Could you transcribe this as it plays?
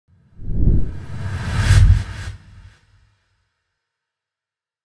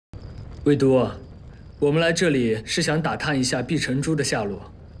魏都，我们来这里是想打探一下碧晨珠的下落。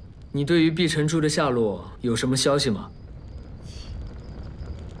你对于碧晨珠的下落有什么消息吗？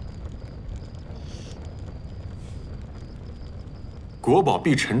国宝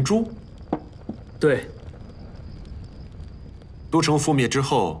碧晨珠？对。都城覆灭之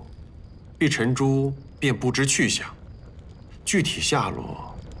后，碧晨珠便不知去向，具体下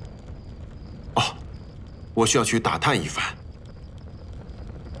落……哦，我需要去打探一番。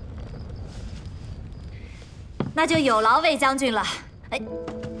 那就有劳魏将军了。哎，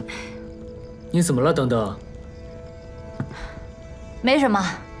你怎么了，登登？没什么，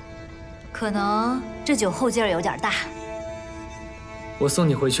可能这酒后劲儿有点大。我送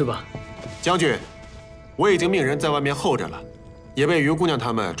你回去吧。将军，我已经命人在外面候着了，也为于姑娘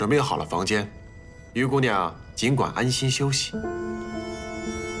他们准备好了房间。于姑娘尽管安心休息。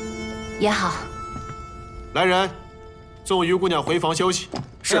也好。来人，送于姑娘回房休息。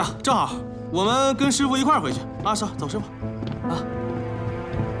是啊，正好。 我们跟师傅一块儿回去。啊，是，走，师傅。啊，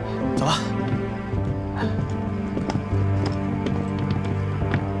走吧。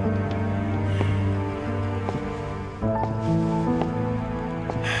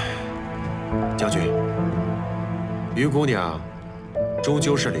将军，于姑娘终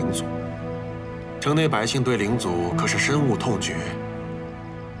究是灵族，城内百姓对灵族可是深恶痛绝。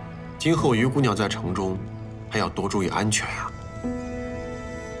今后于姑娘在城中还要多注意安全啊。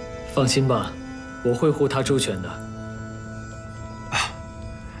 放心吧，我会护她周全的。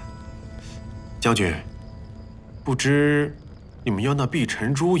将军，不知你们要那碧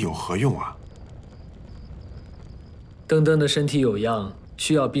晨珠有何用啊？登登的身体有恙，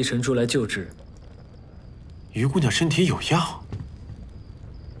需要碧晨珠来救治。于姑娘身体有恙？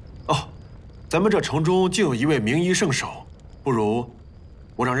哦，咱们这城中竟有一位名医圣手，不如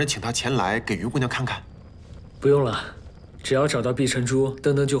我让人请他前来给于姑娘看看。不用了。 只要找到碧晨珠，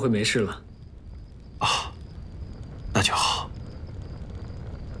登登就会没事了。啊，那就好。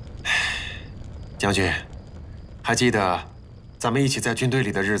将军，还记得咱们一起在军队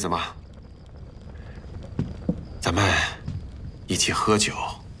里的日子吗？咱们一起喝酒，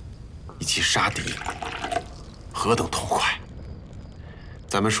一起杀敌，何等痛快！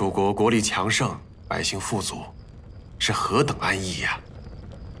咱们蜀国国力强盛，百姓富足，是何等安逸呀！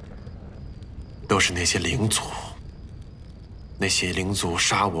都是那些灵族。 那些灵族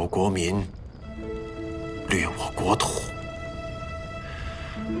杀我国民，掠我国土，